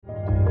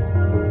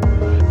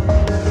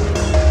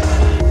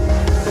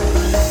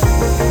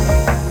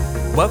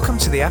Welcome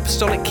to the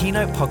Apostolic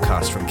Keynote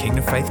Podcast from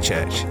Kingdom Faith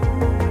Church.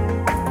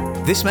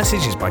 This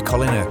message is by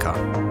Colin Urquhart.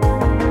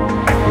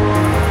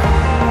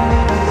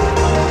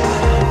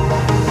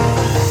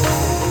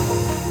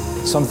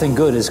 Something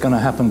good is going to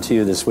happen to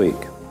you this week.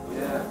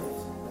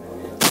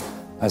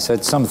 I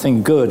said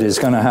something good is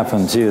going to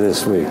happen to you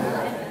this week.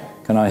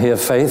 Can I hear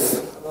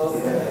faith?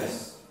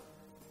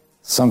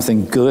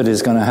 Something good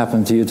is going to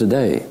happen to you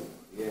today.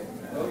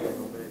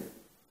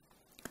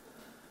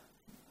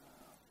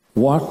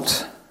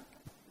 What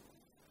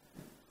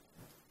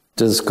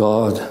does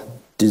God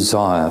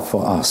desire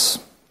for us?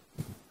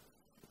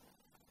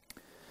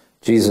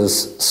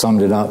 Jesus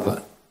summed it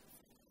up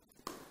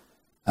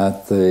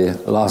at the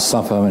Last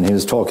Supper when he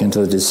was talking to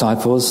the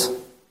disciples.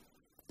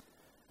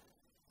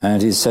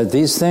 And he said,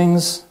 "These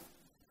things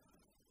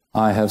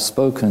I have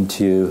spoken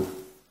to you,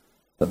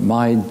 that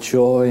my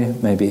joy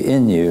may be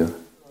in you,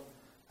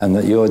 and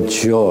that your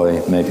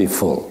joy may be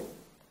full."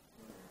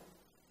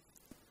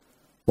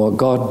 What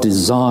God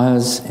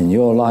desires in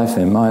your life,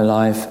 in my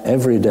life,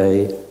 every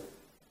day,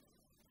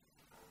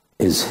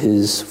 is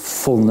his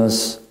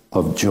fullness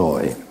of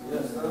joy.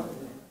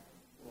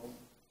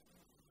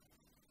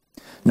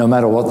 No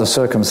matter what the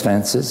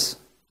circumstances,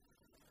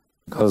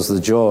 because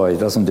the joy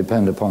doesn't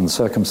depend upon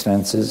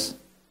circumstances.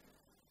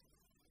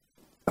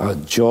 Our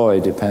joy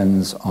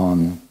depends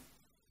on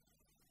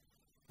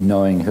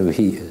knowing who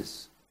he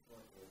is.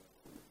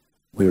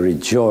 We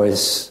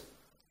rejoice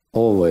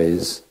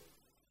always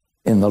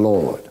in the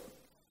Lord.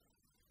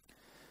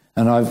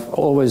 And I've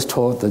always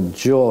taught that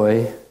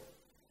joy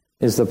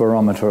is the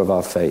barometer of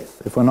our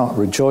faith. If we're not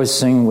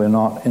rejoicing, we're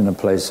not in a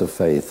place of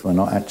faith. We're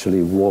not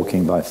actually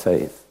walking by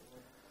faith.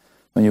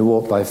 When you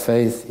walk by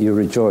faith, you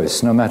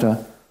rejoice, no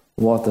matter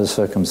what the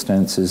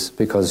circumstances,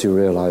 because you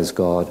realize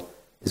God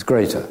is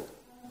greater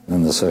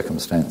than the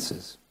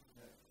circumstances.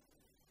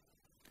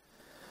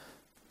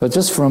 But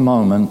just for a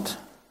moment,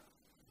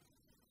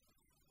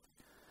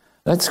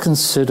 let's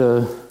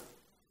consider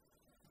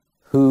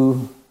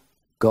who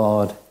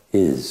God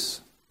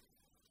is.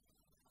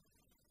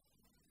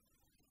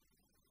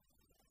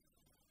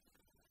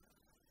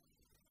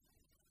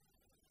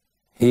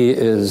 He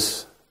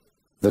is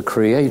the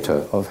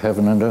creator of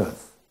heaven and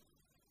earth.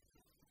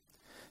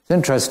 It's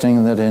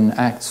interesting that in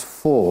Acts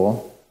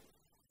 4,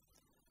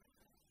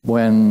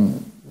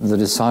 when the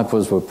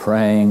disciples were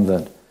praying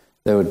that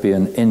there would be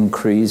an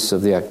increase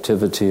of the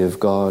activity of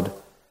God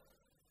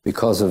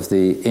because of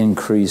the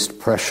increased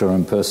pressure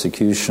and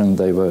persecution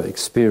they were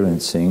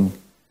experiencing,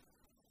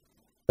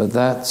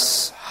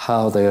 that's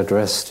how they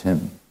addressed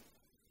him,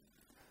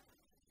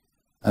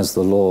 as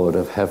the Lord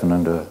of heaven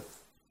and earth.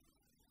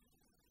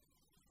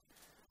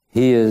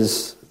 He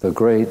is the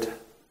great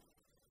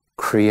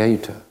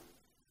creator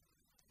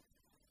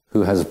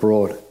who has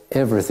brought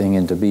everything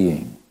into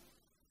being.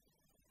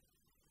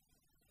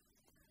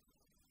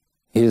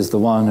 He is the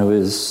one who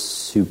is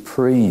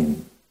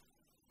supreme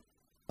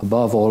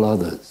above all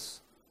others,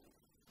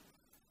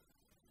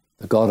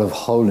 the God of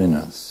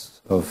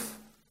holiness, of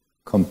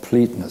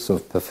completeness,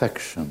 of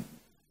perfection.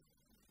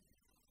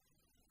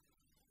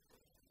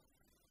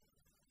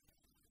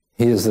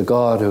 He is the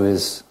God who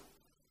is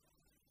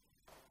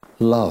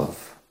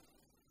love,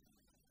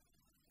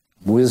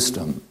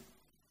 wisdom,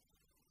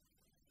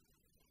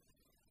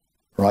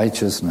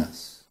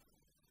 righteousness,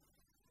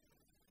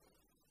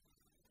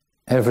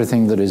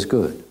 everything that is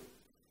good.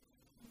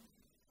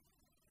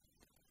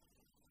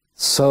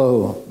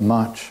 So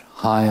much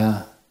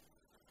higher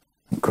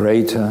and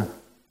greater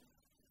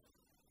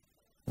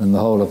than the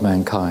whole of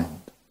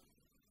mankind.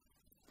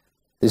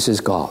 This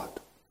is God.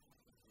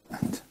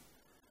 And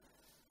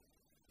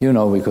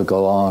we could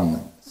go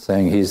on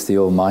saying he's the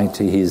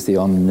Almighty, he's the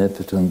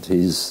Omnipotent,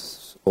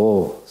 he's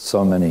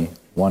so many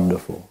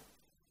wonderful,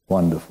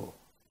 wonderful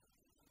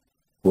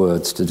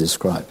words to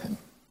describe him.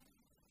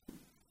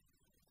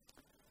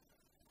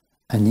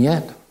 And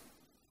yet,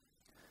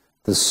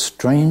 the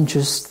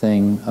strangest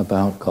thing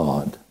about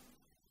God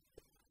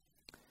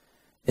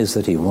is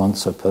that he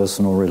wants a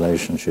personal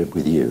relationship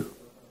with you.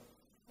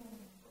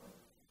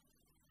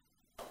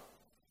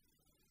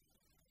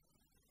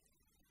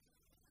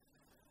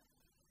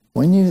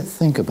 When you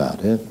think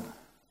about it,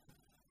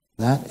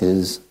 that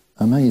is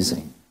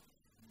amazing.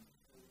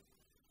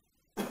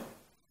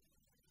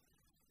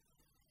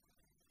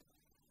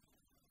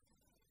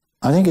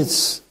 I think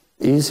it's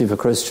easy for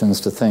Christians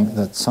to think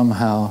that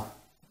somehow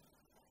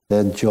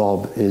their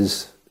job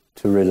is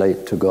to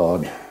relate to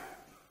God.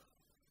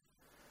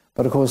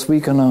 But of course, we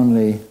can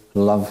only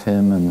love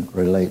him and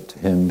relate to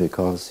him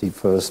because he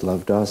first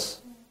loved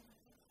us,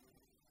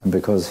 and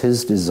because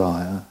his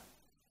desire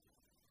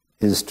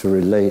is to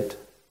relate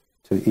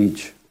to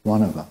each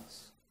one of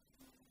us.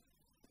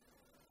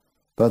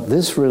 But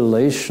this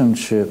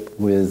relationship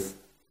with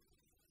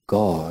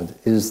God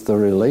is the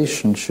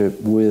relationship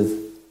with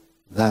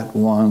that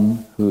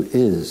one who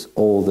is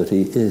all that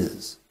he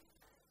is,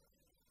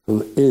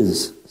 who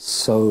is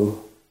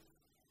so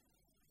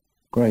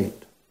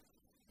great.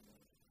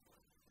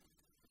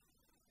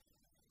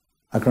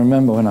 I can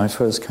remember when I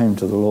first came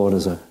to the Lord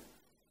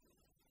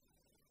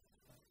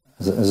as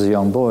as a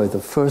young boy, the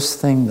first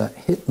thing that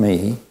hit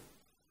me,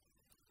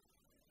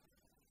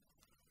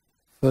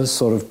 first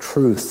sort of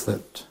truth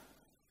that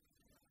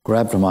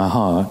grabbed my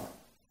heart,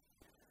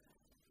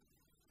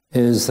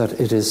 is that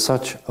it is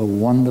such a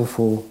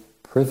wonderful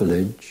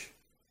privilege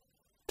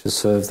to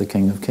serve the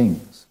King of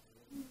Kings.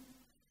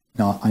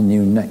 Now, I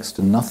knew next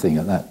to nothing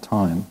at that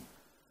time,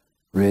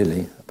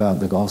 really, about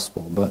the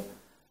gospel, but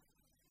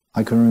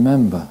I can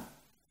remember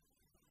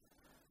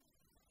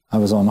I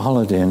was on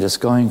holiday and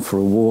just going for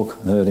a walk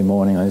in the early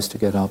morning. I used to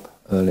get up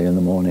early in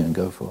the morning and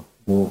go for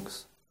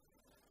walks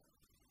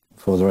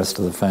before the rest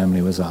of the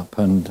family was up,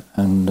 and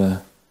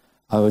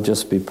I would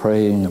just be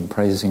praying and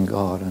praising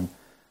God and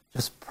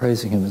just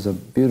praising Him. It was a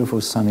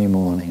beautiful sunny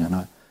morning, and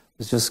I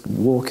was just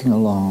walking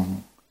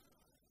along,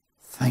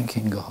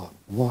 thanking God.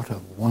 What a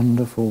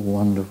wonderful,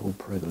 wonderful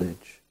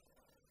privilege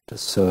to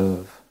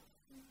serve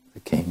the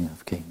King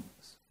of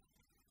Kings.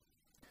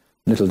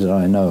 Little did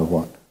I know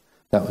what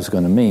that was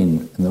going to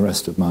mean in the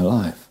rest of my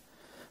life.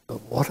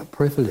 But what a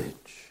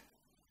privilege.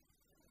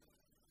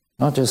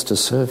 Not just to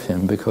serve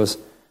Him, because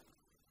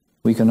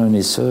we can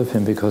only serve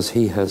Him because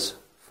He has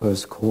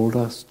first called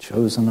us,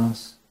 chosen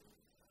us,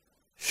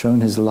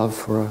 shown His love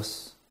for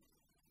us.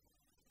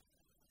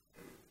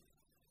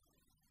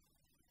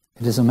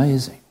 It is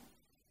amazing.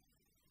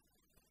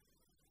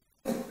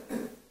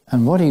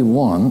 And what He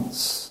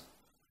wants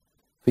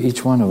for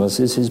each one of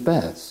us is His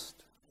best.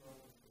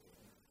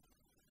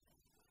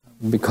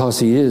 Because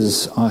He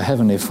is our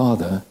Heavenly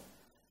Father,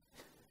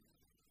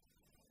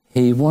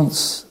 He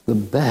wants the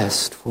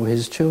best for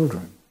His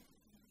children.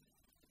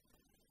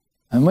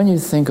 And when you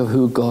think of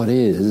who God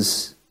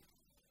is,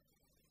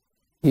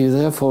 you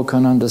therefore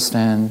can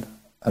understand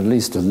at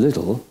least a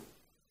little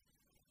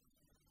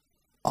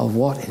of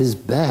what His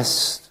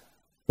best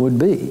would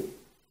be.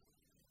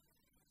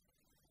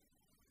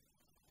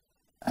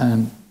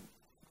 And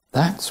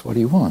that's what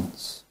He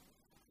wants.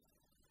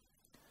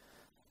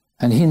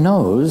 And He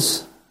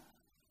knows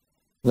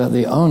that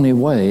the only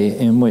way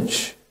in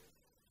which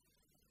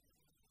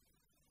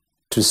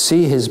to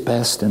see His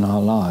best in our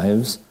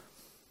lives,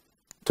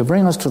 to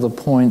bring us to the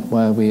point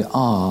where we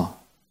are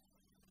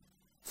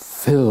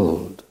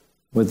filled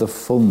with the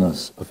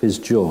fullness of His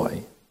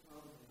joy,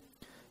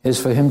 is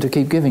for Him to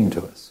keep giving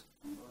to us.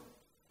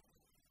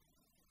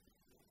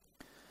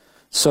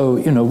 So,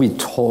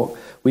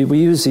 we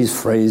use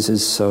these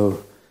phrases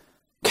so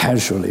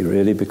casually,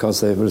 really,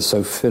 because they were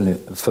so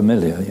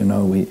familiar.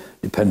 We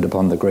depend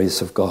upon the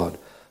grace of God.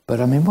 But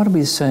what are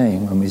we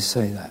saying when we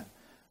say that?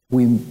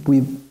 We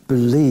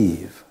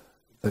believe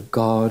that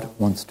God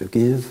wants to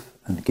give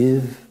and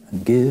give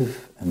and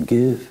give and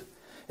give.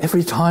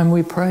 Every time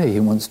we pray, He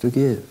wants to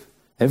give.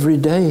 Every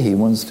day He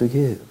wants to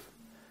give.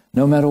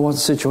 No matter what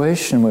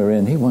situation we're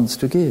in, He wants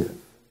to give.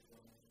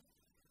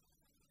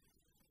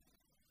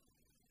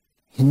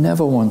 He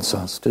never wants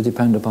us to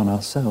depend upon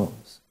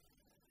ourselves,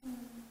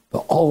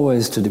 but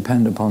always to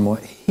depend upon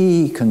what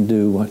He can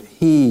do, what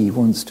He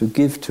wants to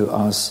give to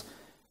us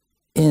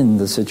in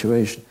the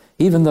situation.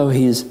 Even though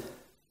He's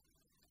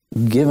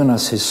given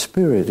us His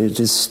Spirit, it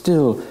is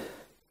still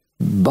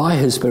by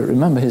His Spirit.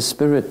 Remember, His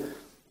Spirit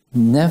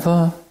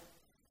never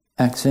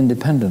acts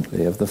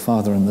independently of the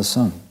Father and the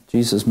Son.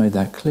 Jesus made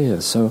that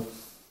clear. So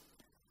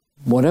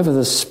whatever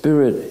the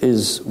Spirit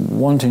is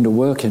wanting to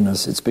work in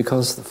us, it's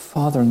because the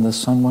Father and the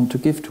Son want to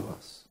give to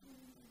us.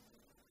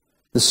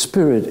 The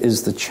Spirit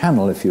is the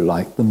channel, if you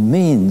like, the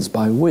means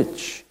by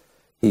which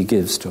He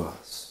gives to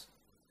us.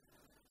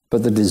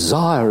 But the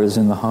desire is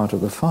in the heart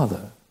of the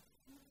Father.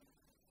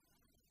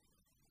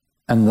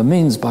 And the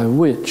means by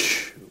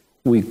which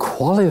we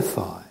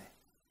qualify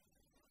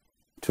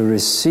to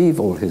receive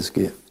all His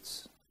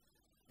gifts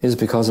is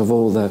because of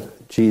all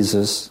that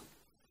Jesus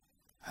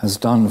has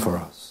done for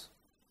us.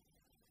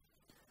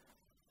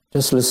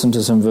 Just listen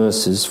to some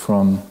verses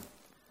from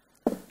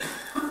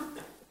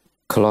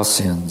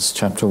Colossians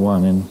chapter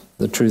 1 in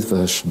the Truth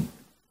Version.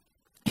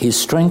 He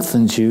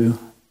strengthens you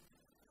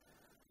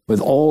with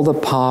all the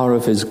power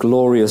of His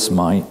glorious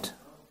might,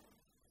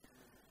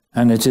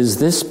 and it is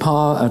this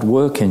power at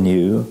work in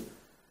you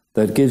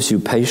that gives you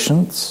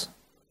patience,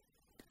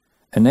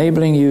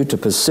 enabling you to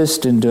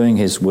persist in doing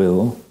His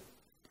will,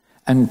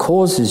 and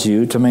causes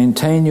you to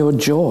maintain your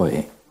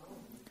joy,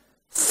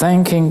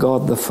 thanking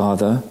God the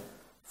Father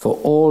for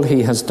all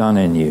He has done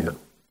in you.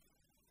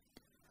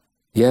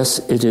 Yes,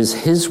 it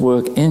is His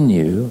work in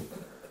you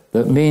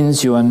that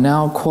means you are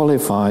now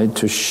qualified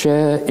to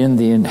share in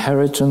the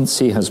inheritance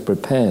He has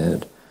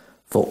prepared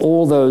for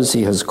all those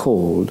He has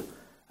called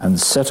and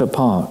set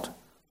apart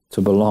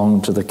to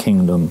belong to the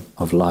kingdom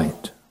of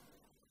light.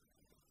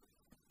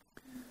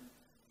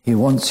 He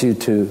wants you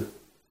to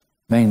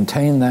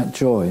maintain that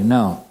joy.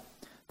 Now,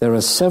 there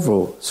are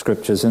several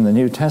scriptures in the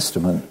New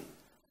Testament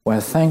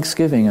where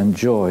thanksgiving and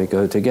joy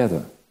go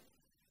together.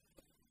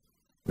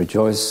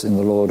 Rejoice in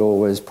the Lord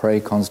always, pray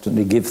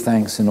constantly, give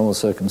thanks in all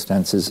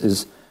circumstances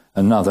is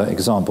another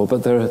example,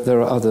 but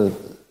there are other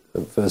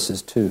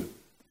verses too.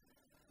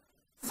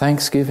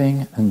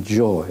 Thanksgiving and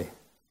joy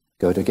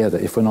go together.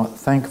 If we're not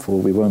thankful,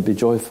 we won't be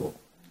joyful.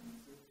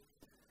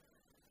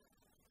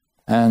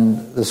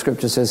 And the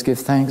scripture says, give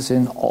thanks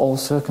in all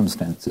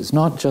circumstances,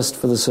 not just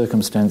for the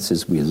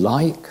circumstances we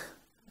like,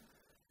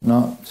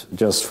 not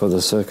just for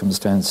the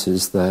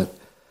circumstances that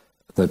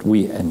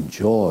we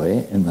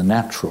enjoy in the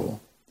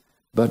natural,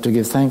 but to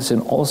give thanks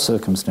in all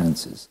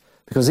circumstances.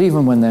 Because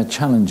even when they're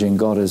challenging,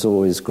 God is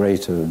always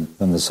greater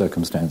than the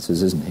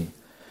circumstances, isn't he?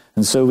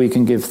 And so we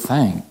can give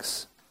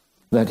thanks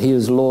that he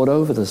is Lord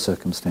over the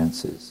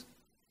circumstances.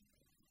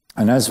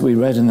 And as we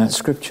read in that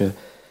scripture,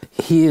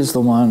 he is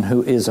the one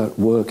who is at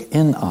work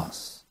in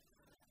us,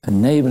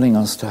 enabling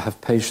us to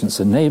have patience,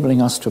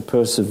 enabling us to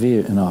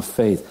persevere in our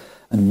faith,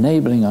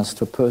 enabling us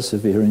to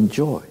persevere in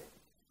joy.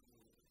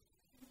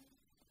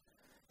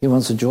 He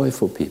wants a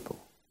joyful people.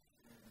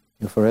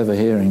 You're forever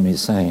hearing me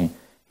saying,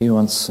 he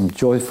wants some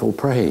joyful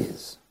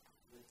praise.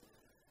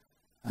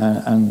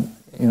 And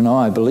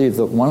I believe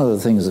that one of the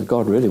things that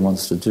God really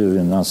wants to do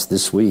in us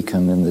this week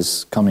and in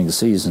this coming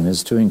season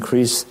is to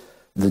increase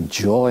the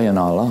joy in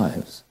our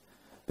lives.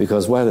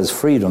 Because where there's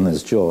freedom,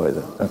 there's joy.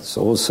 That's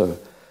also,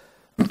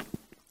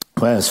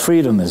 where there's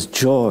freedom, there's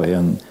joy.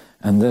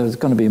 And there's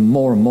going to be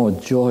more and more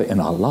joy in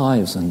our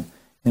lives and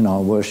in our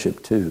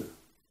worship too.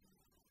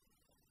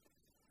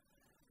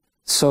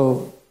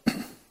 So,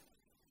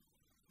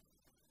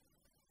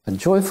 a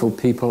joyful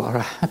people are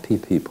a happy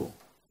people.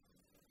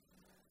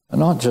 And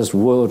not just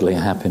worldly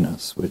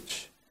happiness,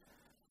 which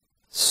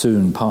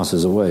soon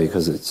passes away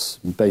because it's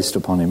based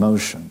upon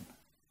emotion.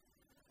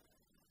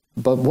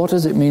 But what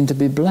does it mean to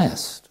be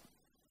blessed?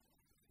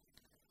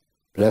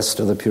 Blessed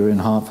are the pure in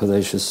heart, for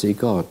they shall see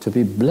God. To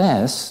be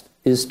blessed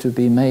is to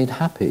be made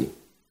happy,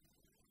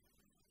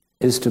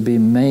 is to be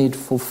made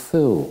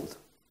fulfilled.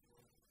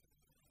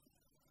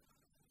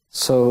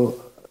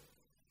 So,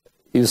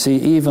 you see,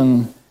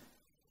 even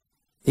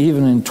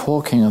in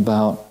talking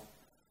about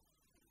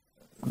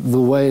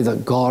the way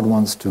that God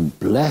wants to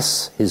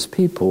bless his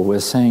people, we're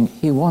saying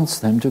he wants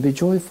them to be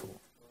joyful.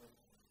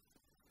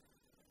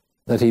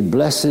 That he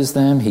blesses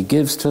them, he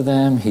gives to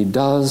them, he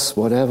does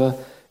whatever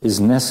is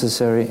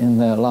necessary in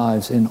their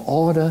lives in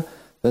order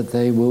that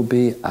they will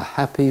be a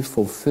happy,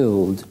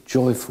 fulfilled,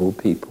 joyful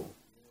people.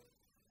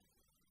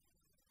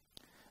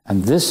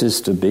 And this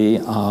is to be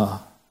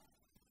our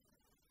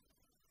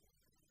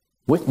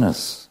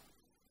witness.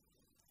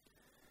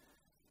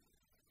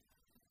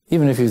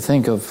 Even if you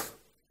think of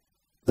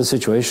the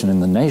situation in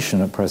the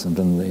nation at present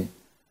and the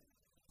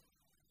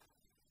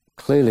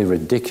clearly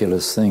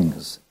ridiculous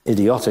things,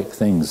 idiotic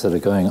things that are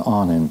going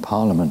on in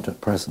Parliament at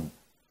present,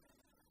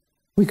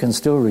 we can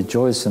still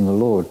rejoice in the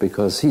Lord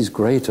because he's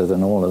greater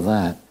than all of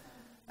that.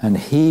 And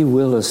he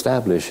will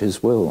establish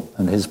his will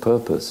and his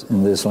purpose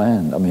in this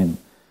land. I mean,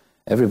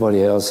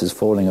 everybody else is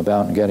falling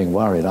about and getting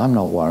worried. I'm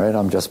not worried.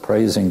 I'm just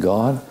praising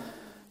God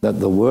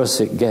that the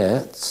worse it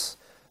gets,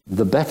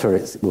 the better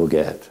it will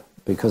get.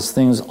 Because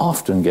things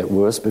often get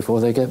worse before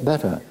they get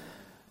better.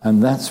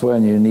 And that's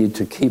when you need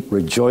to keep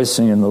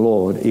rejoicing in the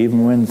Lord,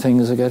 even when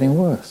things are getting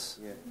worse.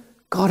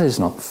 God is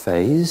not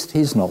fazed.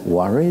 He's not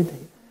worried.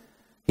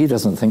 He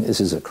doesn't think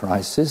this is a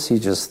crisis. He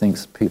just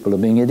thinks people are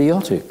being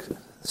idiotic,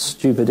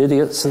 stupid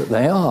idiots that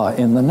they are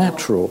in the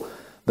natural.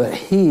 But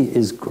he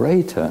is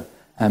greater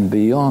and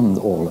beyond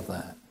all of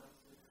that.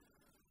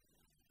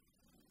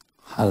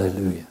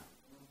 Hallelujah.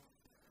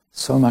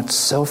 So much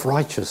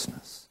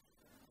self-righteousness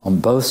on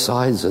both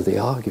sides of the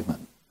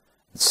argument.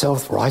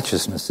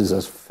 Self-righteousness is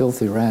as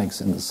filthy rags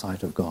in the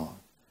sight of God,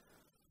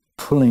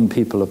 pulling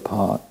people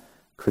apart,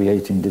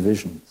 creating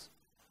divisions.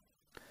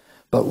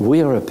 But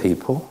we are a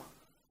people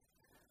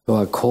who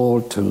are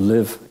called to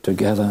live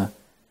together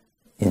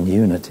in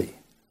unity.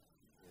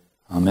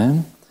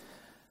 Amen?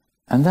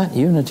 And that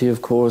unity,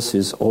 of course,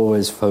 is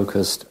always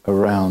focused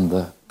around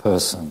the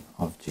person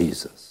of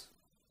Jesus.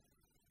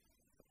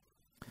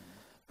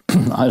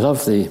 I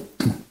love the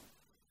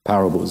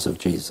parables of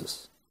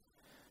Jesus.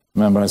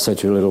 Remember I said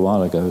to you a little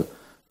while ago,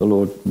 the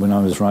Lord, when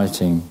I was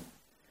writing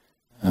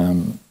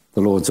the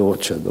Lord's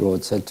Orchard, the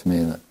Lord said to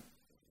me that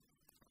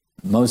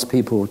most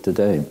people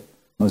today,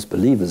 most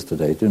believers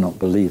today, do not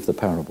believe the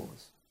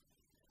parables.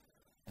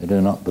 They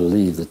do not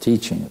believe the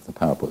teaching of the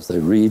parables. They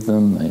read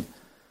them,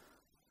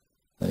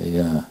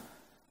 they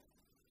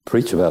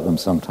preach about them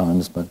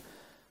sometimes, but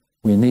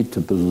we need to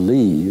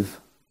believe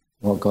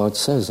what God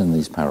says in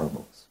these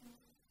parables.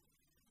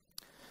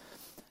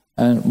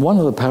 And one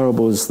of the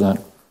parables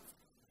that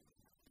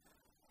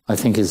I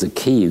think is a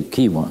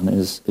key one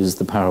is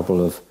the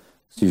parable of,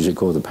 it's usually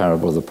called the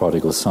parable of the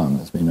prodigal son.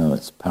 As we know,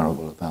 it's a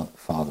parable about the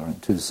father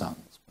and two sons.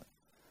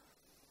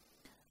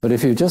 But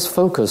if you just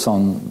focus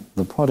on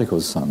the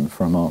prodigal son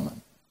for a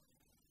moment,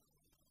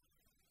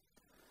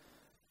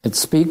 it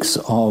speaks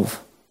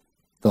of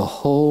the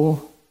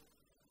whole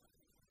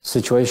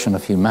situation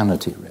of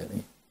humanity,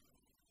 really,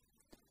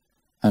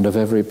 and of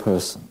every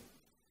person.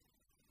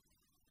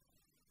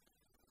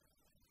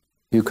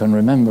 You can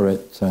remember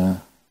it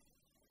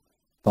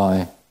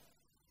by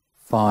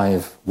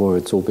 5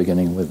 words, all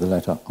beginning with the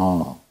letter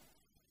R.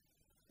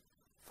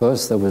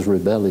 First, there was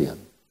rebellion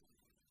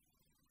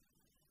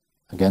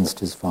against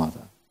his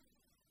father.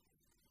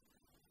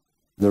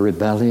 The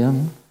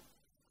rebellion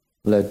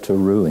led to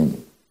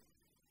ruin.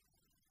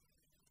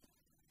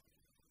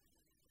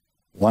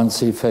 Once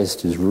he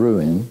faced his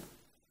ruin,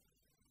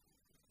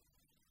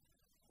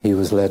 he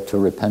was led to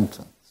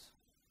repentance.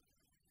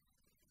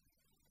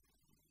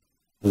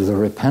 The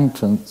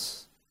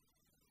repentance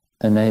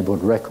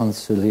enabled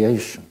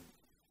reconciliation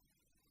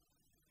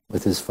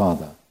with his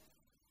Father.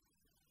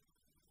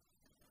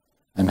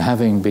 And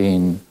having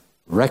been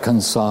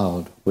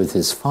reconciled with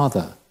his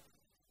Father,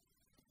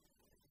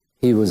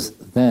 he was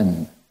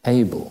then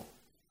able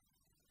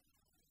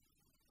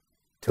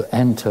to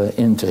enter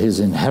into his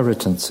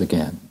inheritance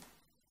again,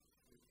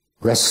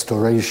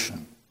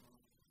 restoration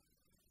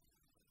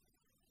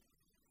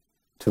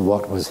to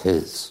what was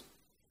his.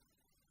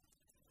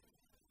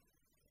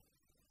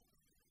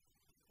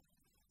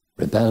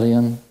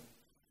 Rebellion,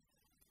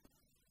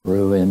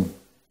 ruin.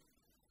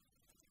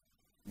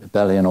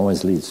 Rebellion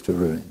always leads to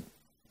ruin.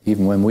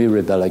 Even when we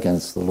rebel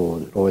against the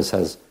Lord, it always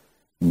has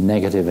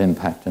negative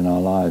impact in our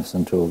lives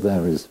until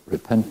there is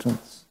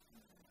repentance.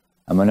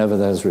 And whenever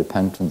there's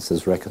repentance,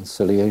 there's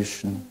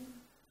reconciliation.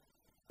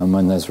 And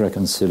when there's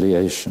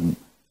reconciliation,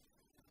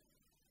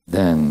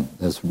 then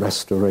there's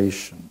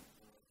restoration.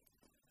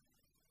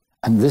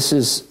 And this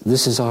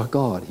is our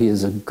God. He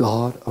is a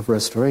God of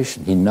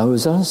restoration. He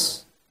knows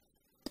us.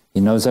 He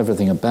knows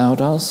everything about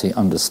us. He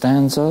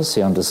understands us.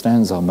 He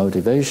understands our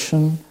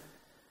motivation.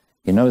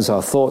 He knows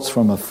our thoughts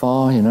from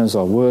afar. He knows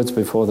our words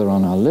before they're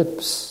on our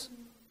lips.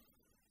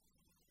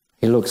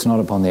 He looks not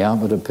upon the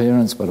outward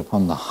appearance, but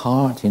upon the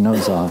heart. He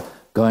knows our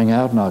going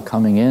out and our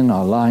coming in,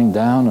 our lying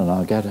down and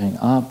our getting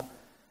up.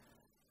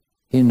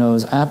 He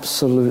knows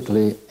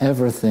absolutely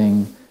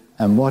everything,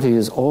 and what he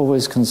is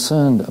always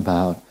concerned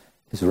about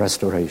is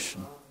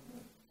restoration.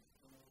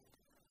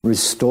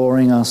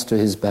 Restoring us to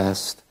his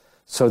best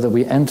so that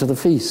we enter the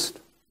feast.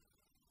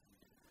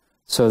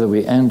 So that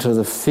we enter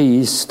the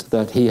feast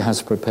that he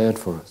has prepared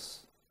for us.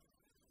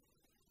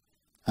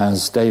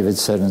 As David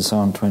said in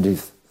Psalm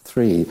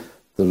 23,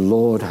 the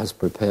Lord has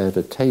prepared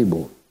a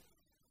table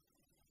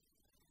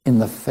in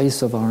the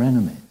face of our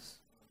enemies.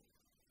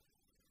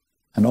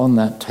 And on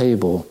that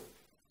table,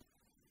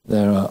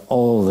 there are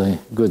all the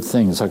good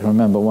things. I can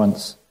remember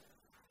once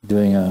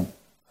doing a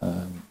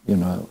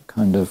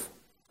kind of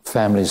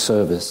family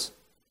service,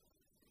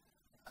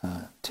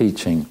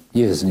 teaching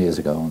years and years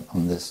ago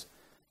on this,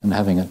 and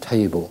having a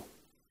table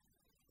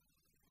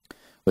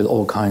with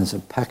all kinds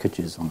of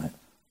packages on it,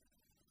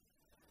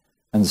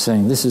 and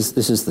saying, this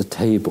is the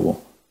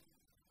table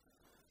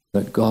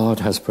that God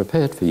has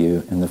prepared for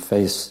you in the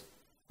face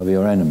of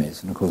your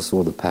enemies. And of course,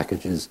 all the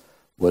packages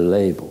were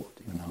labeled,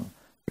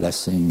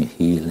 blessing,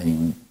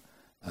 healing,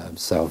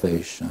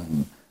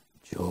 salvation,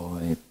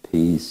 joy,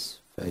 peace,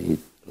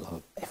 faith,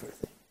 love,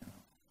 everything.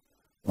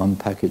 One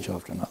package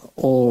after another,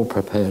 all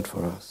prepared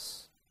for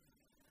us.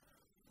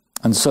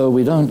 And so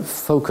we don't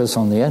focus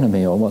on the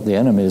enemy or what the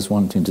enemy is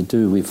wanting to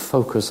do. We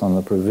focus on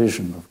the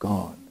provision of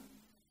God.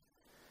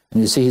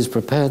 And you see, he's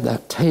prepared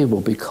that table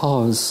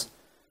because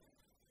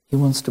he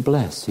wants to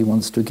bless. He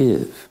wants to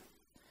give.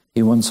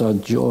 He wants our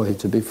joy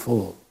to be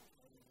full.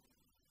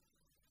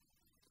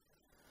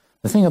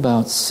 The thing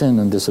about sin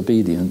and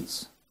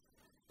disobedience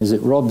is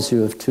it robs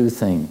you of two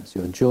things,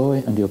 your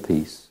joy and your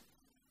peace.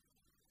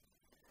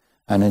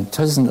 And it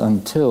isn't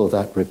until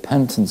that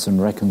repentance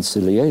and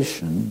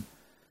reconciliation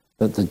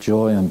that the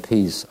joy and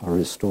peace are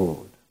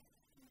restored.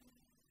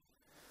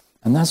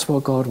 And that's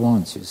what God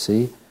wants, you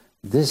see.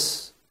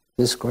 This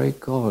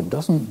great God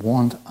doesn't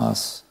want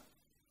us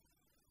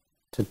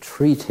to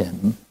treat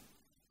him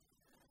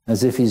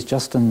as if he's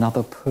just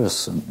another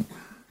person.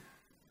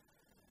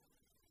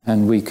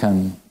 And we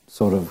can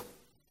sort of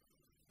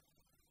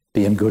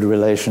be in good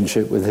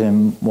relationship with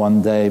him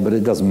one day, but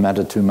it doesn't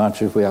matter too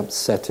much if we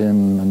upset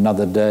him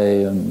another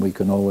day, and we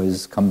can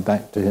always come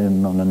back to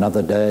him on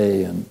another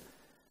day. And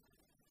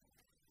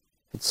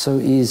it's so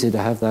easy to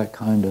have that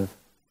kind of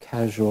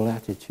casual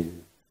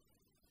attitude.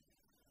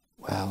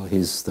 Well,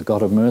 he's the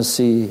God of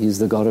mercy, he's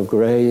the God of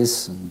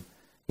grace, and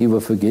he will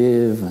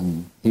forgive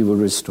and he will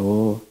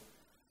restore.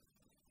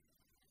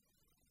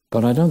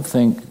 But I don't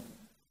think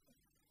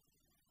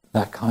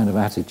that kind of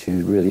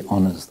attitude really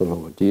honors the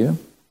Lord, do you?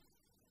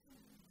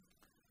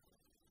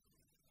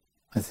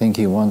 I think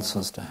he wants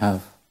us to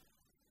have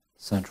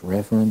such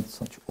reverence,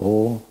 such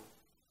awe,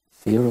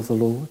 fear of the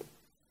Lord,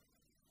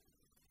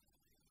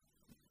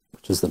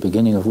 which is the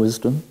beginning of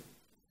wisdom.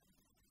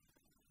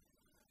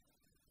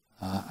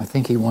 I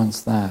think he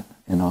wants that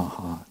in our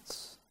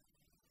hearts,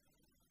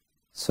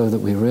 so that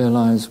we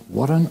realize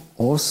what an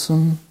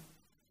awesome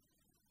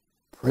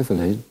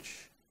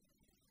privilege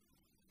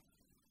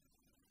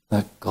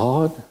that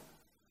God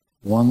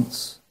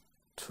wants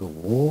to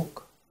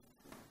walk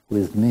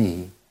with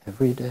me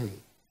every day.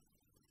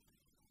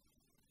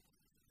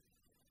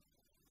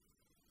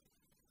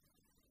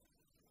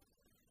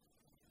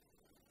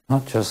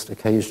 Not just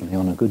occasionally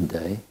on a good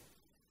day.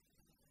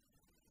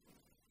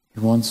 He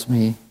wants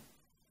me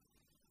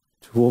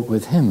to walk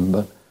with him,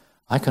 but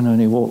I can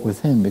only walk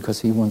with him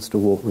because he wants to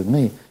walk with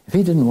me. If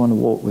he didn't want to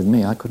walk with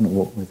me, I couldn't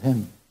walk with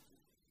him.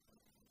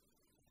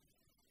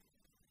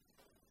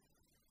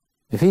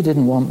 If he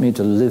didn't want me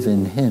to live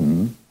in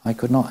him, I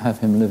could not have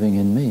him living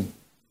in me.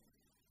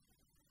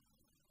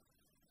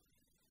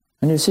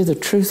 And you see, the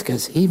truth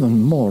gets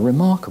even more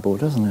remarkable,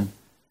 doesn't it?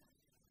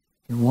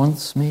 He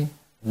wants me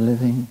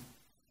living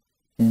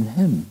in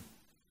him.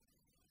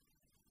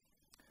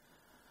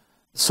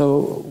 So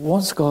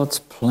what's God's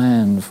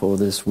plan for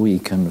this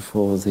week and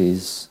for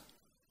these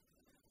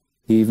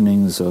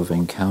evenings of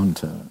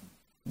encounter?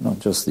 Not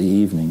just the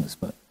evenings,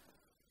 but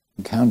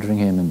encountering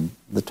him in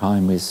the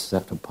time we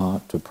set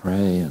apart to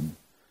pray, and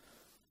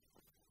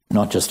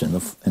not just in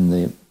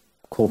the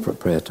corporate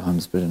prayer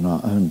times, but in our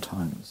own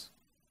times.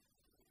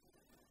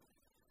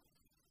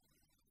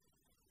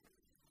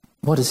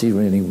 What does he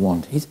really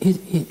want?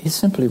 He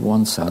simply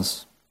wants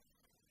us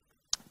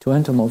to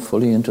enter more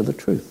fully into the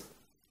truth.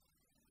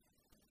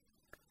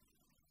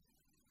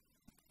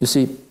 You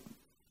see,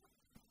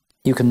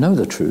 you can know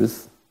the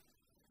truth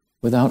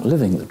without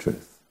living the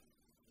truth.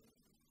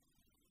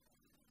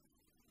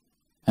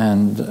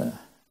 And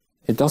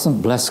it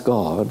doesn't bless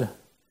God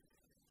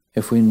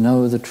if we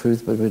know the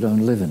truth but we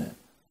don't live in it.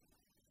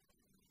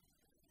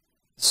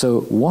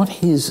 So what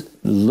he's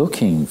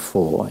looking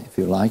for, if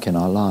you like, in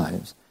our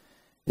lives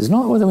is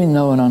not whether we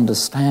know and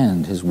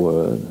understand his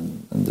word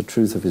and the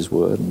truth of his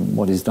word and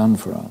what he's done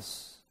for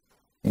us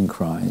in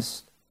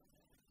Christ,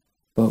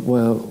 but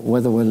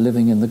whether we're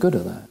living in the good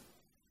of that.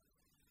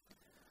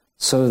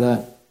 So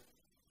that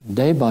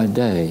day by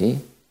day,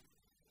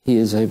 he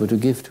is able to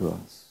give to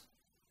us.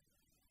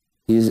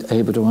 He is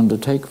able to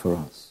undertake for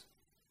us.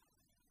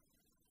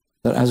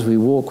 That as we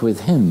walk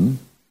with him,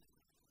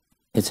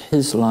 it's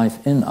his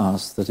life in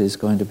us that is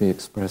going to be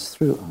expressed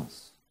through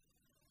us.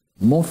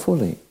 More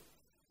fully.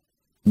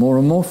 More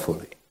and more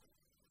fully.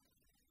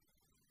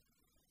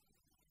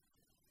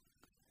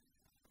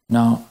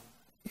 Now,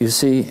 you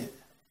see,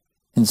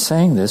 in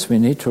saying this, we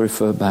need to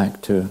refer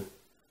back to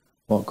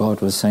what God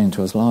was saying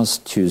to us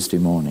last Tuesday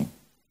morning.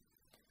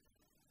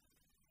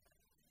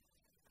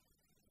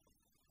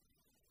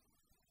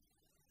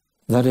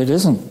 That it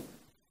isn't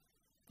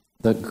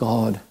that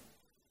God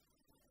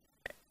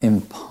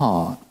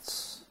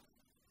imparts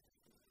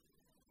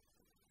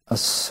a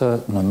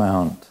certain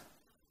amount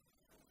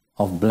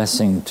of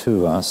blessing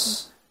to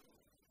us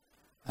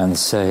and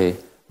say,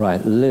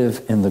 right,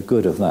 live in the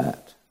good of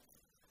that,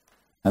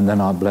 and then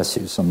I'll bless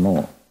you some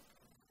more.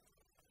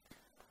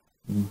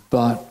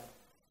 But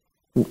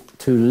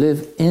to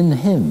live in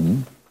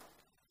him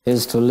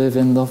is to live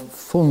in the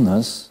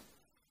fullness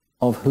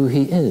of who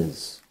he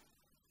is.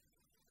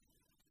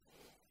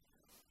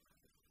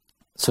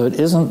 So it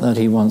isn't that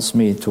he wants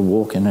me to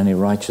walk in any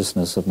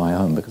righteousness of my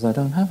own, because I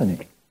don't have any.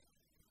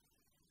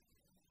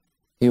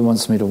 He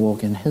wants me to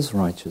walk in his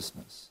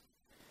righteousness.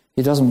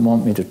 He doesn't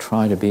want me to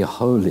try to be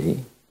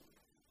holy.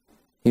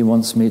 He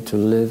wants me to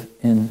live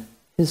in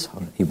his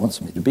holiness. He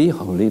wants me to be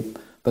holy,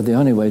 but the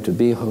only way to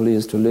be holy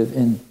is to live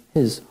in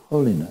his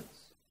holiness.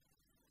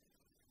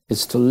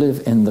 It's to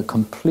live in the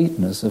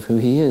completeness of who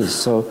he is.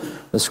 So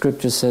the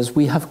scripture says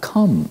we have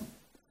come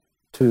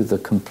to the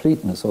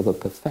completeness or the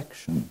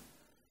perfection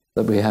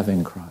that we have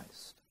in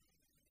Christ.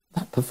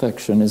 That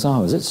perfection is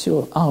ours. It's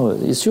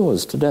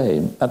yours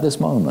today, at this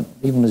moment,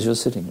 even as you're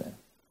sitting there.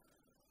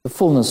 The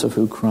fullness of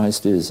who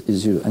Christ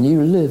is you, and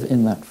you live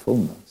in that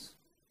fullness.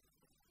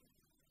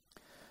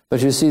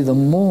 But you see, the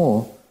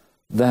more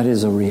that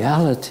is a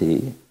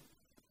reality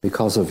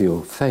because of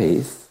your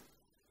faith,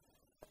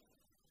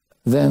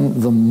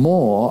 then the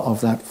more of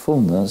that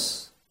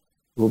fullness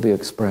will be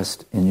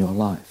expressed in your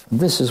life. And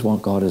this is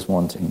what God is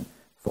wanting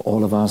for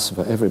all of us,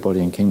 for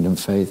everybody in Kingdom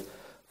Faith,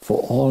 for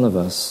all of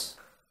us,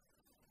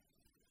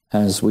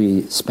 as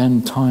we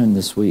spend time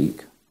this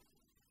week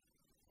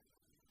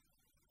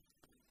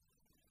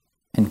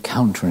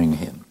encountering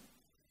him.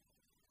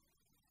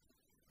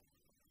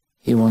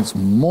 He wants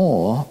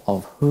more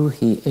of who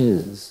he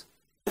is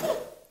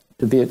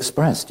to be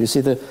expressed. You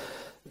see,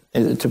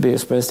 to be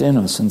expressed in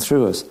us and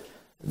through us.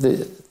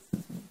 The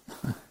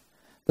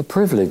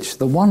privilege,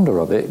 the wonder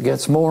of it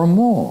gets more and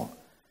more.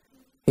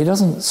 He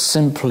doesn't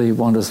simply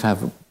want us to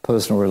have a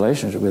personal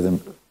relationship with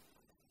him.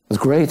 As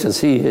great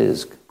as he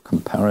is,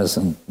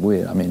 comparison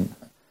with,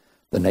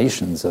 the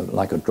nations are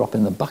like a drop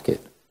in the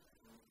bucket,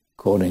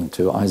 according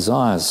to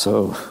Isaiah.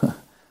 So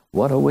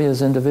what are we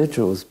as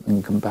individuals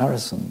in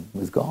comparison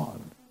with God?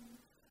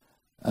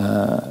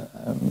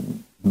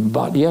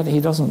 But yet he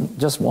doesn't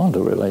just want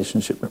a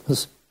relationship with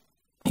us.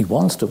 He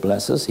wants to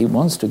bless us. He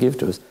wants to give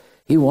to us.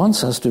 He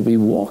wants us to be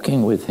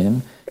walking with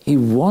him. He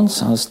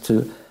wants us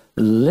to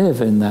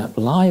live in that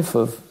life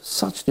of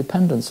such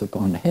dependence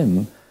upon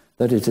him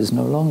that it is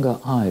no longer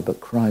I,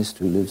 but Christ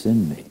who lives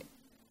in me,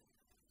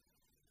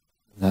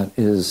 that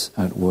is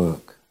at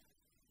work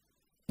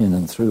in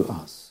and through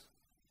us.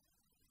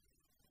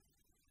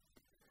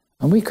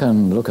 And we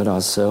can look at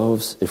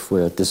ourselves if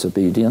we're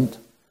disobedient,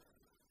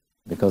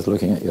 because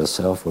looking at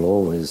yourself will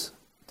always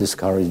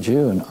discourage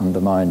you and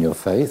undermine your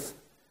faith.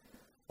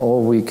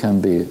 Or we can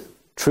be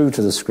true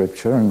to the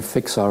Scripture and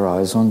fix our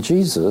eyes on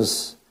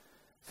Jesus,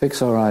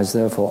 fix our eyes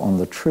therefore on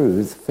the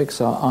truth,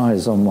 fix our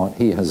eyes on what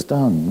he has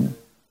done,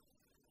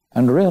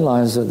 and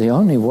realize that the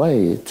only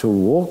way to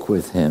walk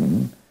with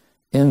him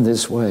in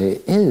this way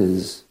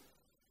is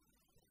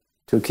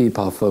to keep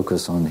our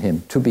focus on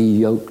him, to be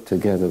yoked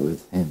together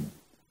with him.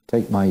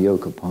 Take my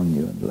yoke upon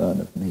you and learn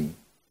of me.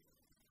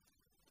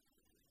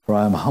 For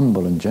I am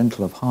humble and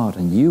gentle of heart,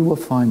 and you will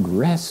find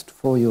rest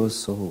for your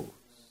souls.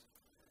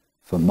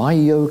 For my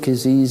yoke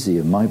is easy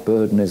and my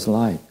burden is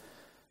light.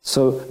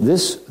 So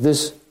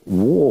this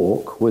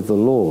walk with the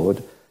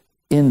Lord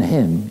in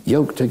him,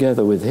 yoked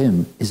together with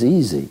him, is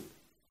easy.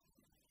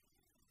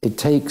 It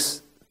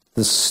takes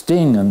the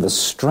sting and the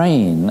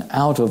strain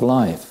out of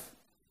life.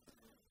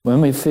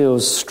 When we feel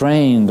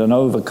strained and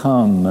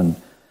overcome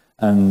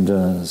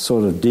and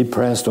sort of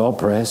depressed,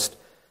 oppressed,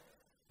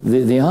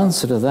 the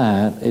answer to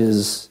that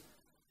is,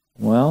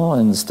 well,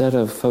 instead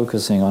of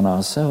focusing on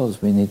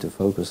ourselves, we need to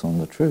focus on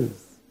the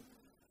truth,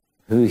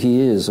 who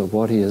he is, of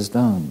what he has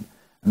done,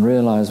 and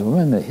realize,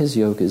 remember, his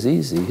yoke is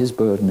easy, his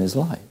burden is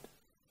light.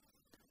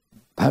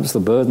 Perhaps the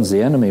burdens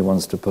the enemy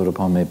wants to put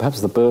upon me,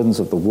 perhaps the burdens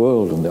of the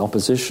world and the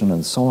opposition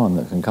and so on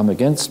that can come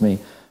against me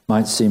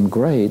might seem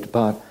great,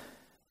 but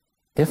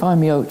if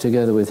I'm yoked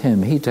together with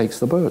him, he takes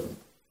the burden.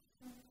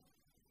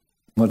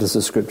 What does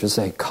the scripture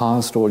say?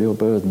 Cast all your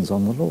burdens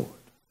on the Lord.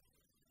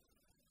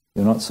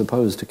 You're not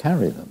supposed to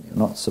carry them.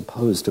 You're not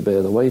supposed to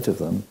bear the weight of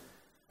them.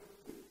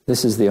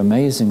 This is the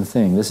amazing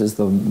thing. This is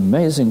the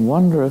amazing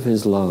wonder of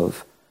his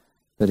love,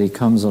 that he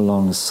comes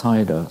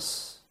alongside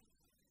us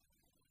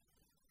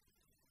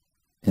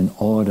in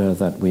order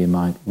that we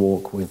might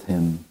walk with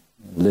him,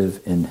 live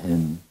in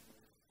him,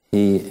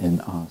 he in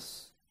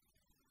us,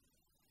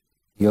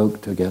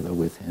 yoked together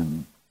with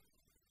him,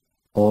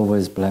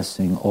 always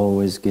blessing,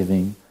 always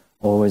giving,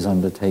 always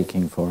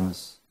undertaking for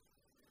us,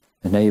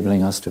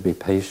 enabling us to be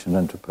patient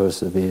and to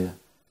persevere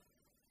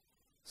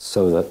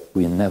so that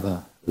we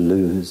never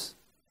lose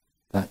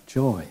that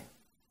joy.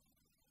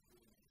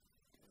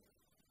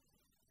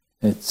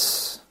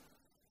 It's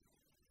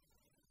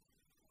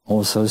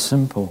also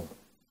simple.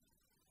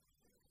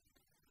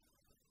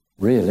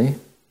 Really,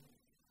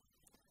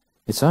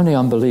 it's only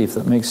unbelief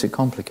that makes it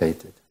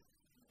complicated.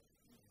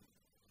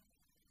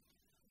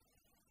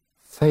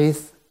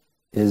 Faith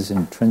is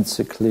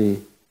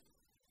intrinsically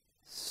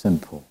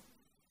simple.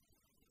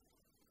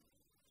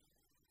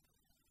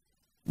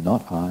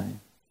 Not I,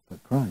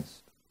 but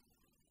Christ.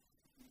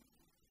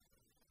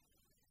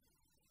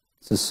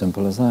 It's as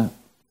simple as that.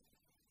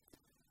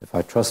 If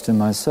I trust in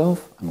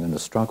myself, I'm going to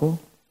struggle,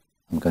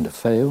 I'm going to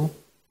fail,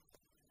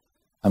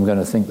 I'm going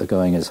to think the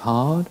going is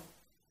hard,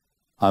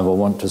 I will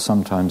want to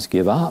sometimes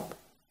give up,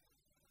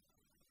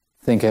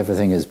 think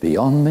everything is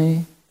beyond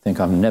me, think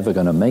I'm never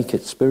going to make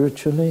it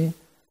spiritually,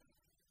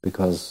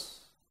 because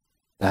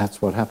that's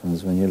what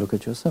happens when you look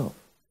at yourself.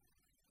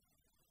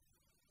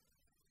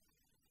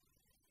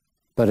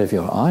 But if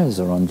your eyes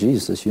are on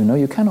Jesus, you know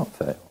you cannot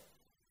fail,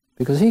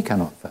 because he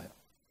cannot fail.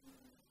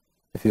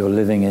 If you're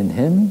living in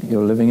him,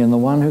 you're living in the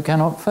one who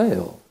cannot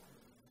fail.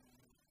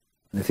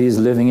 And if he's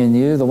living in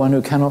you, the one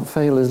who cannot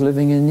fail is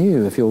living in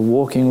you. If you're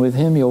walking with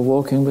him, you're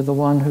walking with the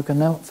one who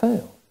cannot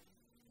fail.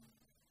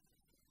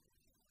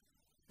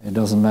 It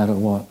doesn't matter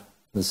what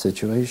the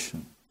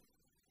situation.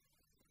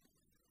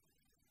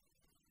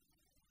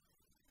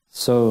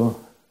 So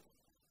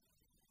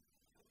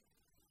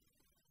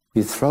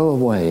we throw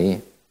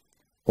away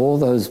all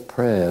those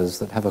prayers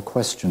that have a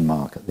question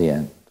mark at the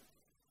end.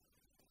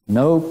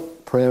 No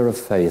prayer of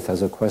faith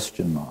has a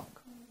question mark.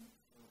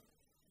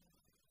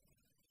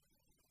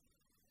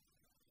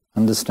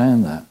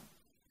 Understand that.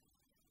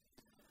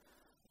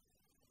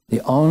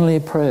 The only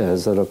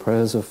prayers that are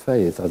prayers of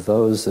faith are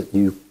those that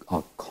you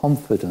are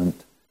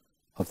confident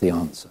of the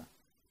answer.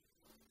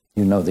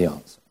 You know the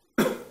answer.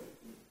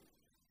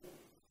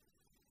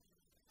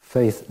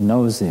 Faith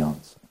knows the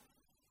answer.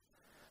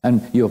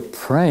 And you're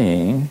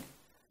praying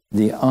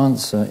the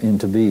answer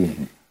into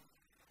being.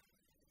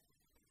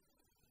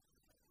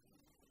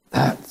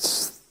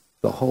 That's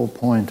the whole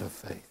point of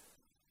faith.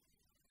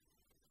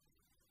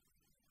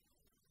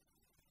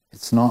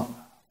 It's not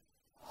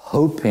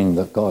hoping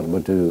that God will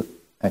do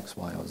X,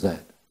 Y, or Z.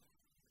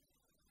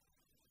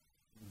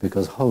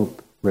 Because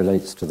hope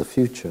relates to the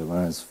future,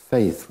 whereas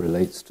faith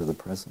relates to the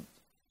present.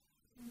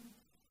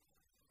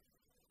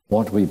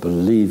 What we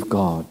believe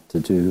God to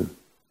do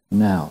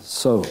now.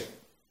 So,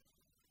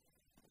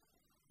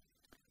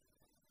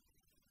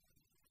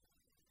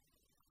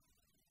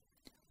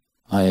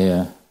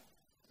 I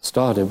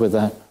started with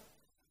that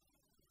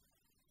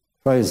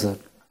phrase that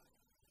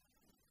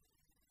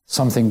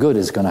something good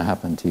is going to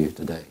happen to you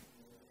today.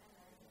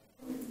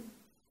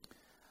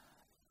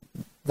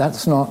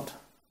 That's not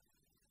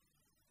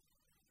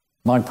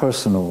my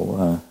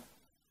personal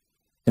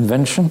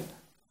invention.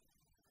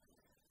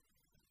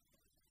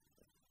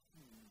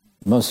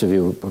 Most of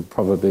you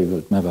probably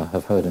would never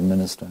have heard him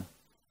minister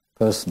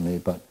personally,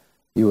 but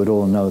you would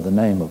all know the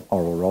name of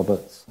Oral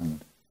Roberts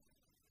and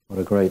what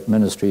a great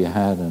ministry he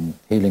had, and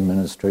healing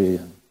ministry,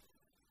 and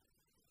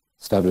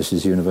established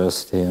his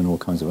university and all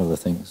kinds of other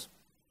things.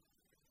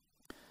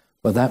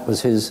 But that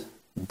was his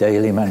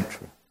daily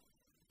mantra.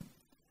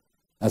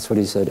 That's what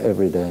he said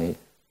every day.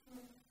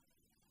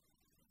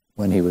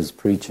 when he was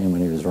preaching, when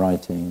he was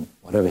writing,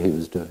 whatever he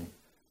was doing,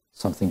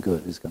 something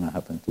good is going to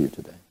happen to you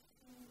today.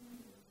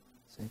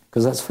 See?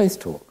 Because that's faith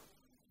talk.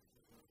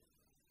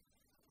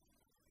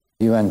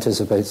 You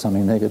anticipate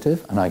something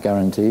negative, and I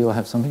guarantee you'll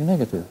have something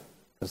negative,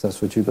 because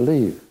that's what you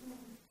believe.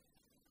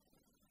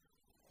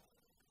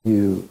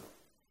 You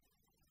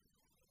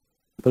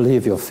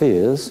believe your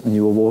fears, and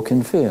you will walk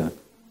in fear.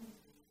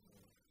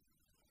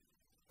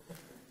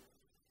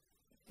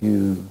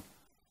 You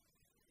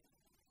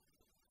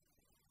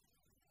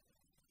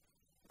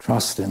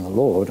trust in the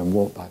Lord and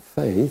walk by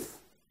faith,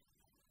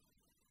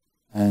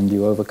 and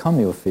you overcome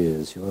your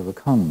fears, you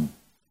overcome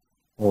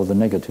all the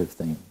negative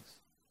things.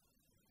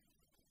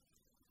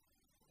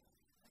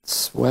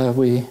 It's where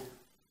we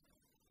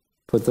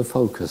put the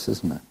focus,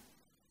 isn't it?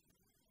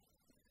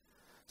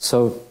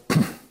 So,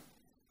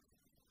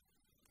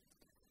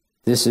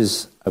 this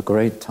is a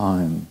great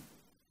time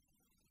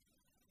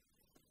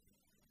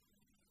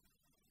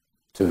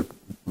to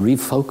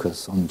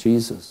refocus on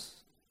Jesus,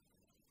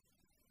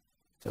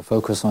 to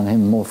focus on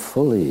him more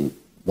fully,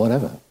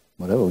 whatever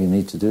we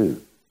need to do.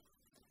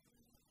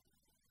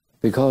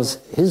 Because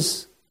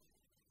his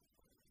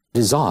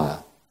desire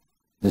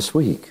this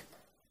week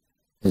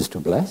is to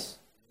bless,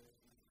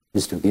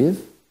 is to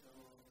give,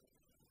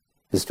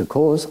 is to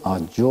cause our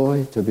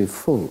joy to be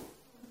full.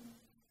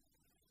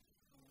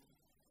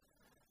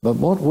 But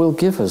what will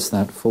give us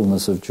that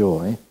fullness of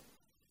joy?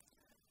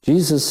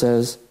 Jesus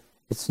says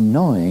it's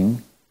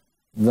knowing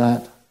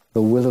that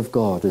the will of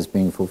God is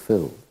being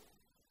fulfilled.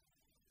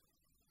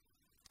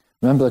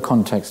 Remember the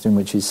context in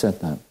which he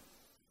said that.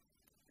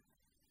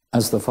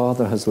 As the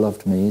Father has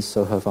loved me,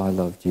 so have I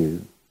loved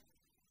you.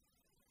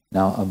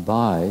 Now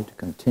abide,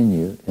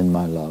 continue in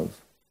my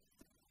love.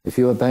 If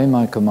you obey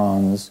my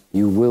commands,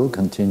 you will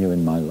continue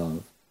in my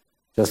love,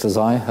 just as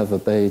I have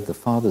obeyed the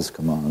Father's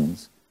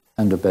commands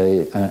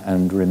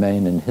and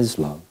remain in his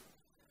love.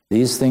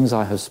 These things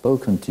I have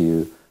spoken to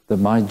you, that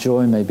my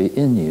joy may be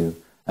in you,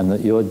 and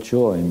that your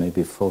joy may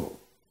be full.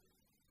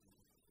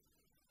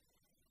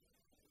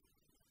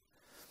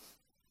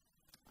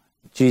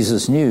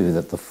 Jesus knew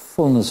that the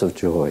fullness of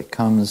joy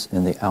comes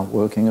in the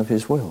outworking of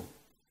his will.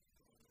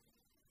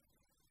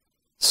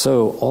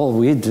 So all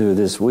we do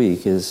this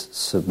week is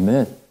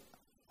submit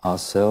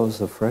ourselves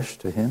afresh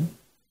to him,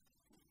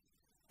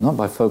 not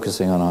by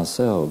focusing on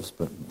ourselves,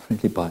 but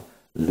really by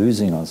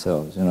losing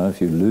ourselves. You know, if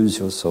you lose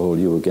your soul,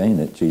 you will gain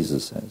it,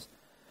 Jesus says.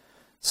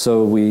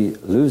 So we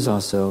lose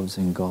ourselves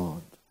in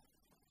God.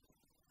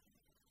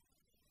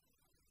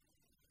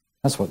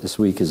 That's what this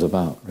week is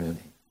about, really.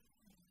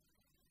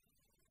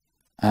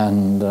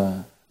 And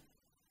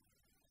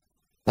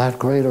that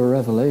greater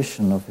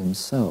revelation of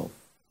himself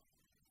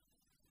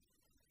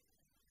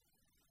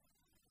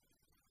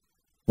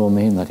will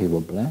mean that he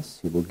will bless,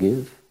 he will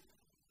give,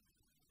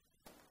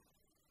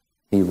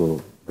 he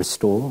will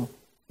restore,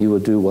 he will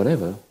do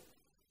whatever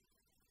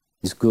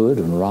is good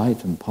and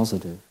right and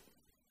positive.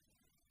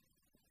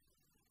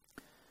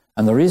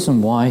 And the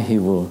reason why he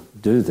will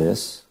do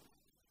this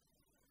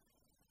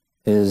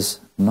is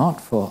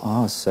not for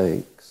our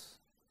sakes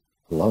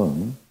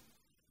alone.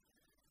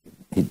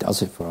 He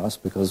does it for us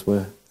because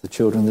we're the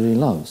children that he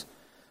loves.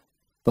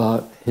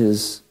 But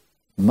his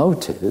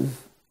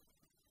motive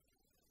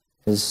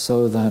is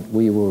so that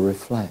we will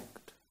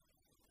reflect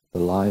the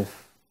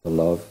life, the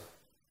love,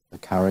 the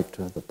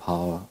character, the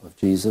power of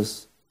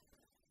Jesus,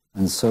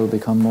 and so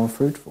become more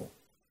fruitful.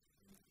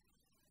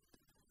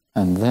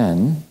 And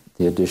then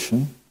the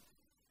addition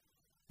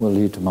will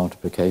lead to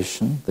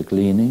multiplication, the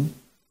gleaning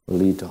will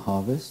lead to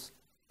harvest,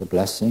 the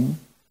blessing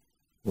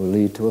will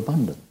lead to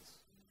abundance.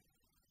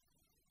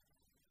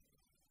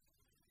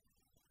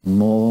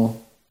 More,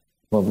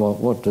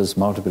 what does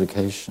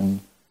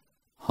multiplication,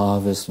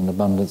 harvest, and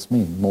abundance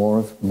mean? More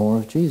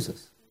of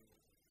Jesus.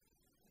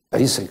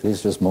 Basically,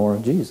 it's just more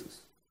of Jesus.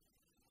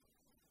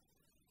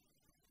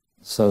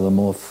 So the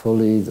more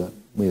fully that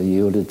we are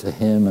yielded to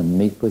him and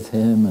meet with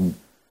him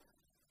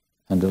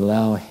and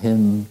allow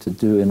him to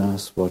do in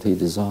us what he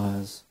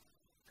desires,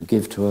 to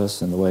give to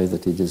us in the way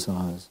that he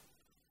desires,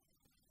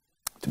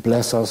 to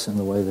bless us in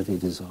the way that he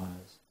desires,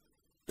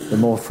 the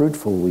more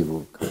fruitful we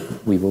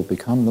will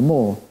become, the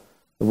more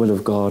the will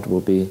of God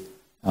will be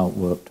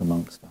outworked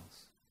amongst us.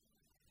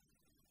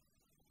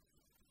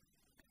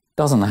 It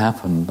doesn't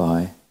happen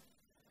by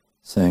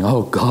saying,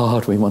 oh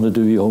God, we want to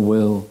do your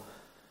will,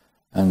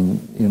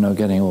 and,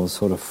 getting all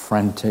sort of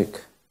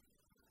frantic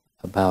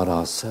about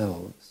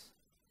ourselves.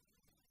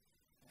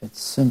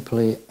 It's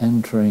simply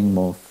entering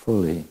more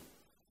fully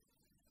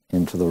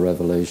into the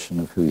revelation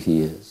of who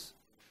he is.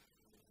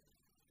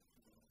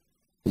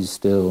 Be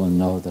still and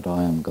know that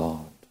I am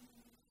God,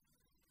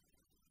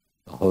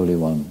 the Holy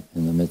One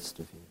in the midst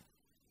of you.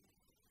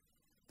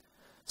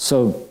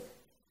 So,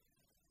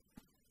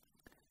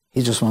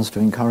 he just wants to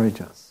encourage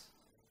us.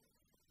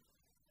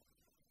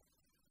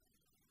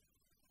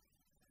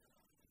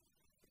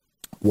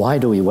 Why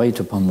do we wait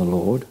upon the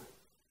Lord,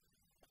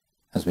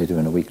 as we do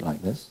in a week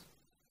like this?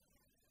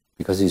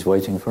 Because he's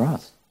waiting for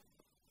us.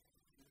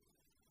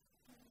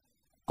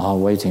 Our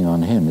waiting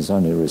on him is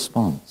only a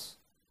response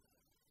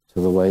to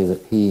the way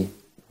that he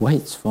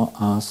waits for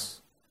us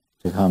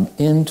to come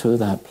into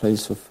that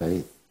place of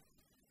faith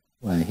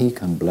where he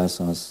can bless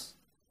us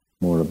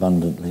more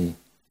abundantly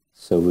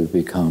so we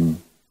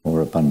become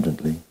more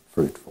abundantly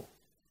fruitful.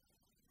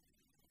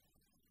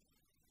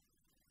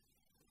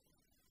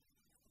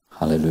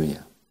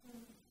 Hallelujah.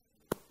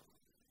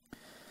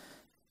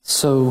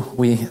 So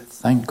we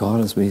thank God,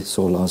 as we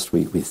saw last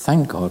week, we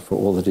thank God for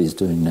all that he's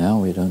doing now.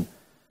 We don't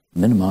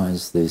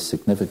minimize the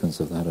significance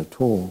of that at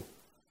all.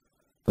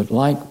 But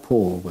like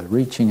Paul, we're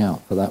reaching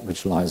out for that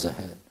which lies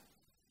ahead.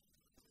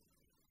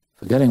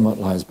 Forgetting what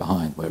lies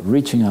behind, we're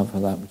reaching out for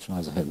that which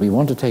lies ahead. We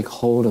want to take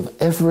hold of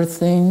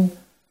everything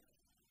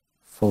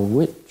for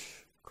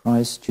which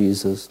Christ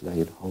Jesus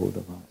laid hold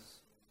of us.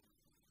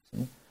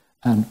 See?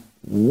 And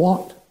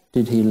what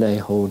did he lay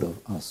hold of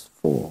us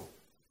for?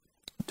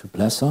 To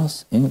bless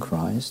us in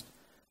Christ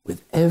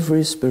with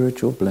every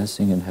spiritual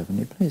blessing in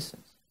heavenly places.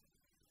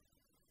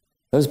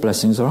 Those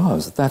blessings are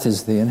ours. That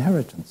is the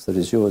inheritance that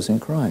is yours in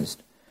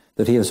Christ,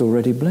 that he has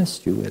already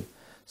blessed you with.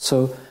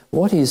 So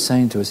what he's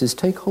saying to us is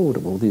take hold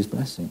of all these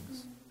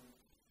blessings.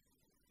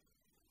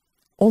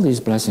 All these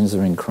blessings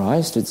are in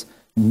Christ. It's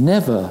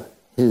never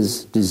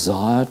his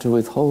desire to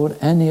withhold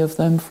any of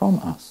them from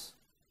us.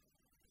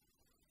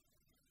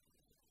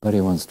 But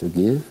he wants to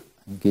give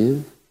and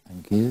give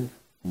and give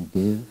and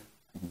give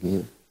and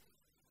give.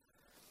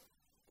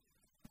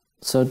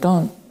 So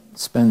don't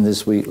spend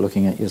this week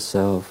looking at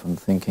yourself and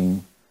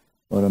thinking,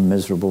 what a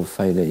miserable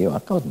failure you are.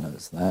 God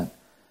knows that.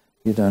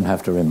 You don't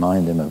have to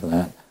remind him of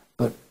that.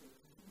 But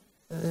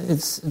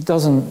it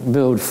doesn't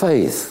build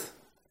faith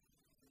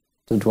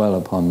to dwell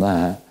upon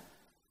that,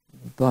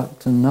 but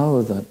to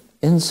know that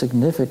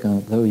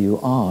insignificant though you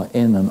are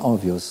in and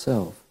of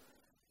yourself,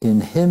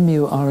 in him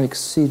you are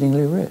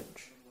exceedingly rich.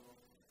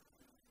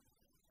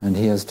 And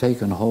he has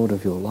taken hold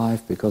of your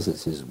life because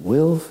it's his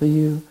will for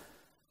you,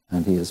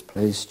 and he has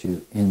placed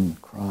you in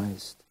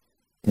Christ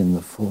in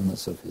the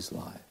fullness of his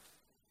life.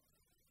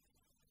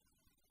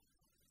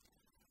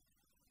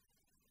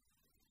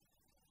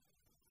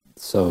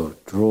 So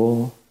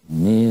draw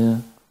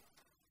near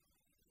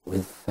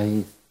with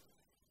faith,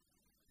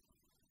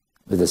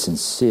 with a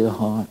sincere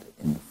heart,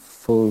 in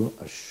full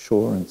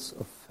assurance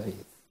of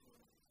faith.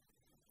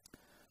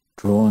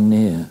 Draw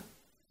near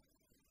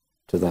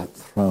to that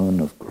throne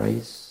of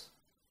grace,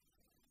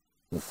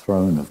 the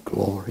throne of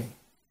glory,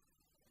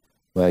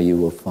 where you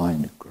will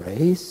find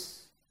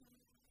grace,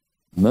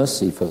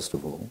 mercy first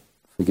of all,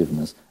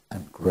 forgiveness,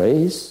 and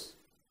grace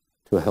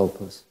to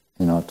help us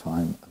in our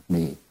time of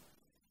need.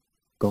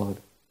 God,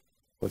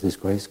 what is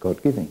grace?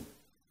 God giving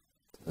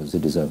to those who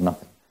deserve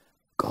nothing.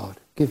 God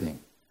giving.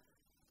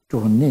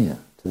 Draw near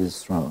to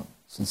this throne,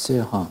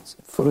 sincere hearts,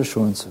 full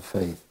assurance of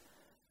faith,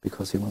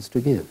 because he wants to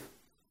give.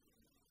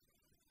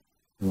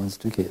 He wants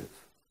to give.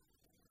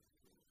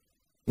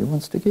 He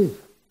wants to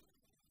give.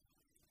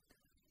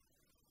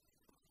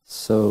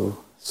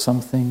 So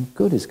something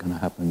good is going to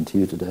happen to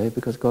you today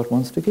because God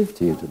wants to give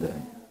to you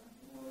today.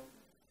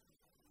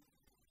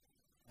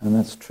 And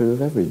that's true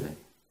of every day.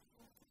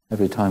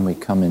 Every time we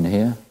come in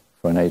here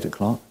for an 8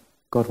 o'clock,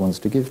 God wants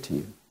to give to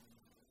you.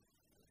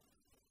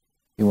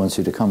 He wants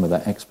you to come with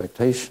that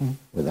expectation,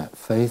 with that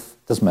faith.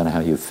 Doesn't matter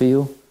how you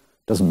feel.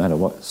 Doesn't matter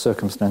what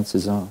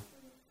circumstances are.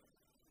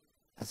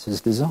 That's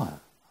his desire.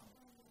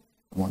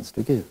 He wants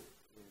to give.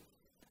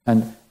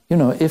 And, you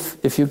know,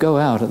 if you go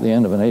out at the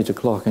end of an 8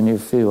 o'clock and you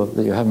feel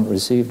that you haven't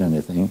received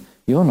anything,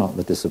 you're not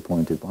the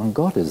disappointed one.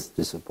 God is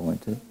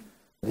disappointed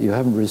that you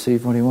haven't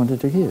received what he wanted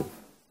to give.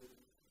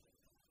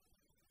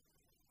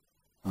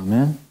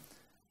 Amen?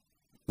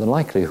 The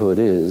likelihood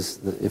is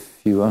that if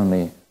you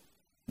only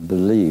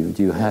believed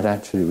you had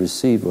actually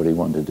received what he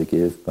wanted to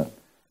give, but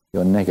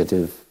your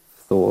negative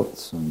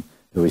thoughts, and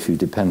or if you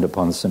depend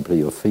upon simply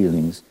your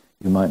feelings,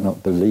 you might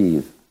not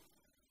believe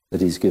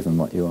that he's given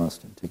what you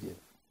asked him to give.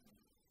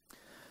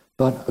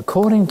 But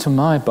according to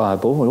my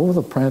Bible, with all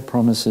the prayer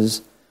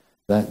promises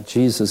that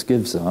Jesus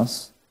gives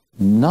us,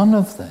 none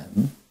of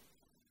them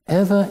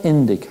ever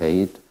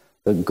indicate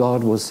that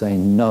God will say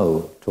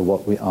no to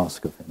what we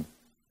ask of him.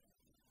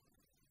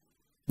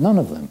 None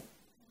of them.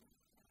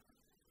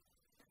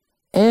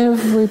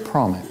 Every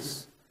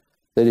promise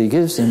that he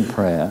gives in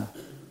prayer,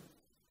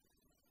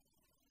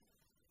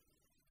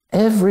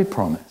 every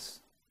promise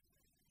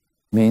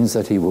means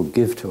that he will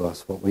give to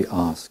us what we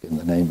ask in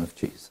the name of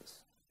Jesus.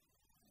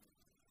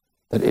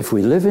 That if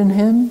we live in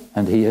him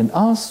and he in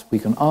us, we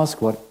can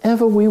ask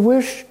whatever we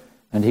wish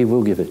and he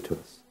will give it to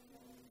us.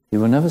 He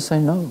will never say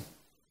no.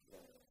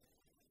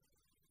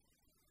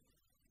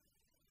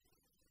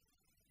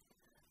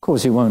 Of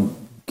course, he won't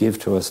give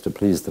to us to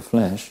please the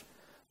flesh,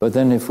 but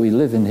then if we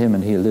live in him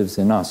and he lives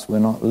in us, we're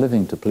not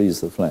living to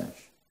please the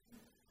flesh.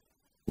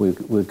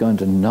 We're going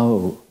to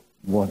know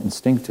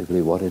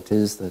instinctively what it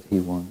is that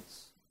he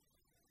wants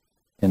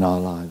in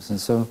our lives. And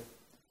so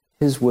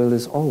his will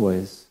is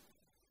always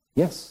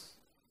yes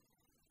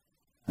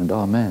and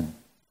amen.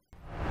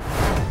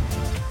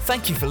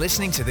 Thank you for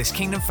listening to this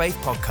Kingdom Faith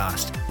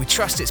podcast. We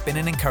trust it's been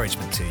an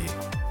encouragement to you.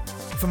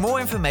 For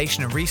more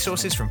information and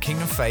resources from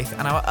Kingdom Faith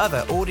and our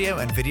other audio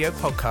and video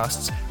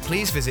podcasts,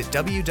 please visit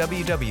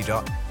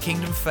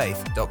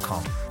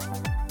www.kingdomfaith.com.